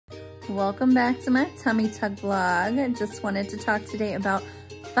Welcome back to my tummy tuck vlog. I just wanted to talk today about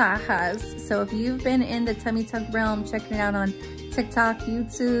FAJAs. So if you've been in the tummy tuck realm, checking it out on TikTok,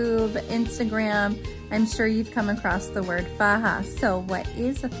 YouTube, Instagram, I'm sure you've come across the word FAJA. So what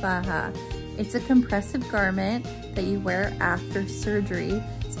is a FAJA? It's a compressive garment that you wear after surgery,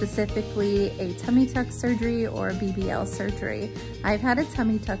 specifically a tummy tuck surgery or a BBL surgery. I've had a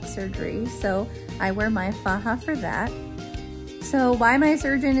tummy tuck surgery, so I wear my FAJA for that. So why my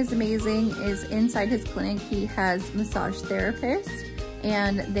surgeon is amazing is inside his clinic, he has massage therapists,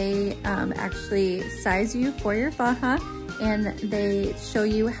 and they actually size you for your FAJA, and they show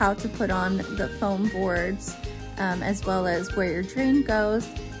you how to put on the foam boards, as well as where your drain goes.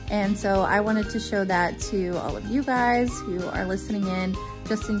 And so I wanted to show that to all of you guys who are listening in,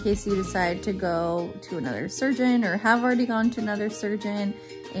 just in case you decide to go to another surgeon or have already gone to another surgeon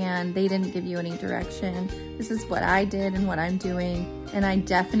and they didn't give you any direction. This is what I did and what I'm doing, and I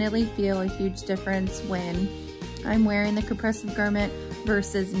definitely feel a huge difference when I'm wearing the compressive garment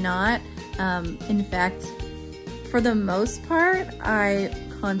versus not. In fact, for the most part, I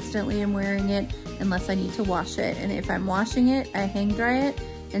constantly am wearing it unless I need to wash it, and if I'm washing it, I hang dry it,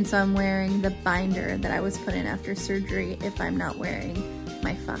 and so I'm wearing the binder that I was put in after surgery if I'm not wearing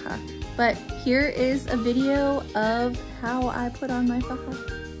my FAJA. But here is a video of how I put on my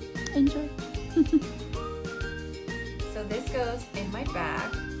FAJA. Enjoy. So this goes in my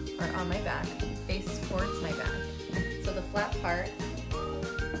back, or on my back, face towards my back. So the flat part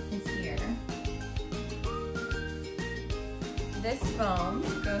is here. This foam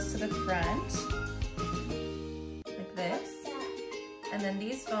goes to the front, like this. And then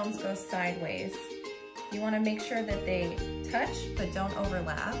these foams go sideways. You want to make sure that they touch but don't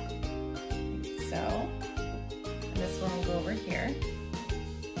overlap, like so. And this one will go over here.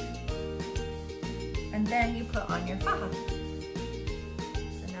 And then you put on your FAJA.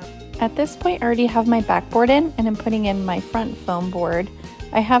 So now, at this point, I already have my backboard in, and I'm putting in my front foam board.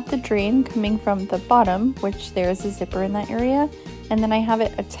 I have the drain coming from the bottom, which there's a zipper in that area, and then I have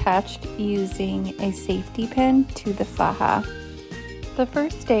it attached using a safety pin to the FAJA. The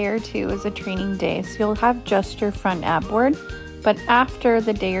first day or two is a training day, so you'll have just your front ab board, but after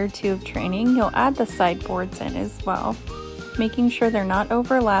the day or two of training, you'll add the side boards in as well, making sure they're not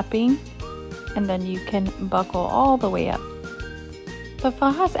overlapping, and then you can buckle all the way up. The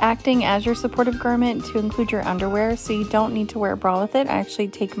FAJA's acting as your supportive garment to include your underwear, so you don't need to wear a bra with it. I actually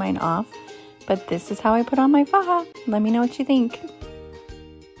take mine off, but this is how I put on my FAJA. Let me know what you think.